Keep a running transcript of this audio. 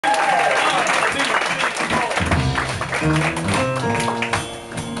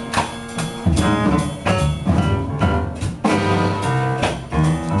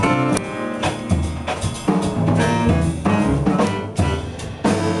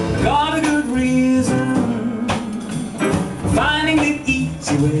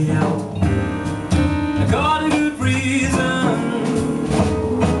easy way out. I got a good reason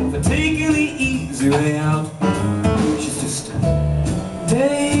for taking the easy way out. She's just a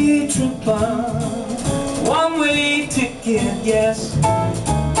day tripper, one-way ticket, yes.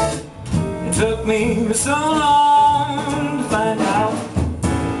 It took me so long to find out,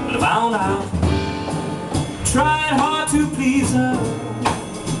 but I found out. Tried hard to please her.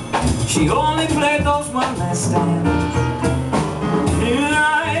 She only played those one-night stands.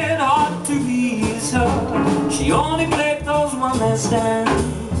 Tried hard to please her. She only played those one-night stands.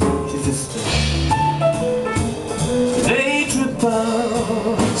 She's just a day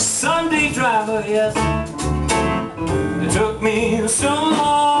tripper, Sunday driver, yes. It took me so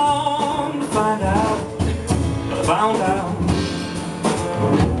long to find out, but I found out.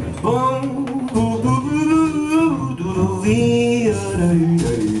 Boom, boom, boom, boom, do do do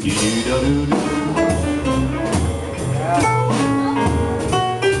do do do.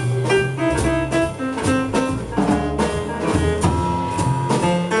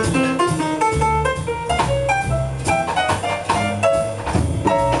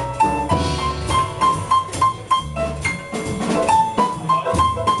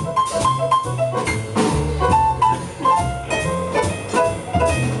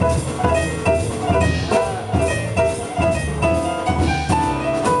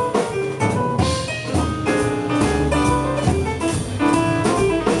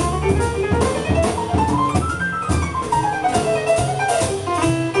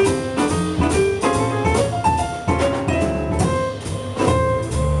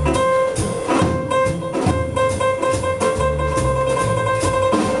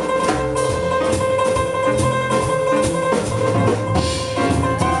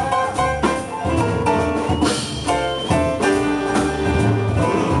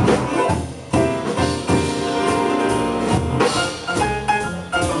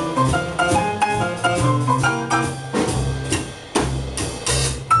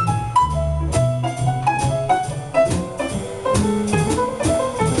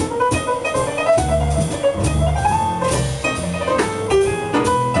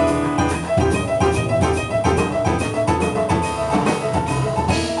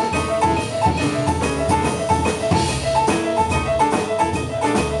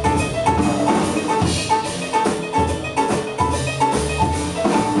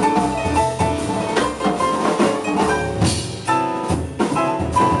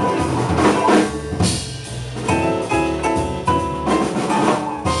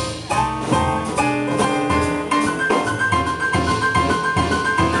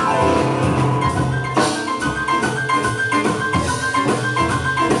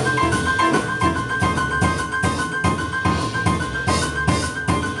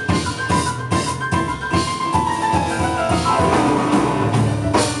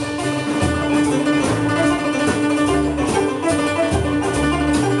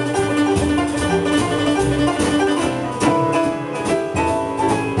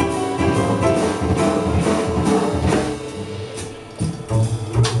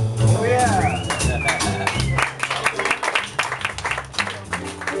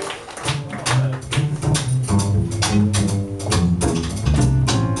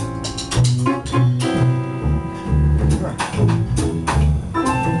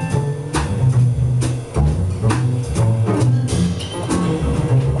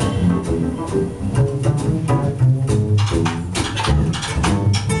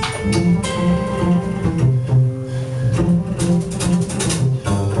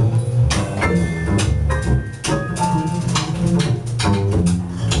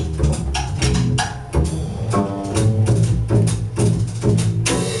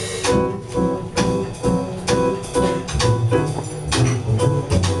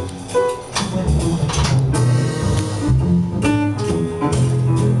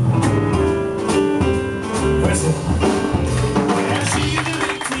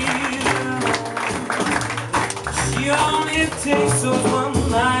 It takes those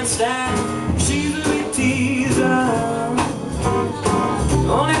one-night stands. She's a big teaser,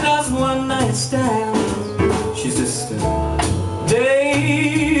 only does one-night stands. She's just a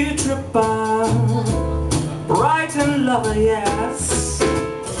day tripper, bright and lover, yes.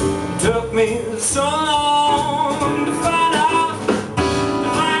 Took me so long to find out,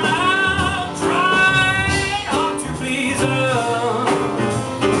 tried hard to please her.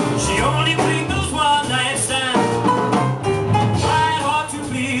 She only played those one-night stands.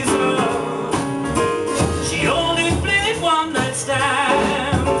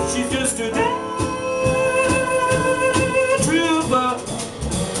 She's just a day trooper,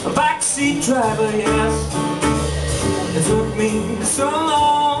 a backseat driver, yes. It took me so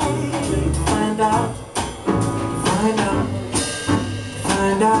long to find out, find out,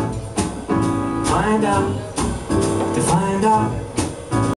 find out, find out, to find out.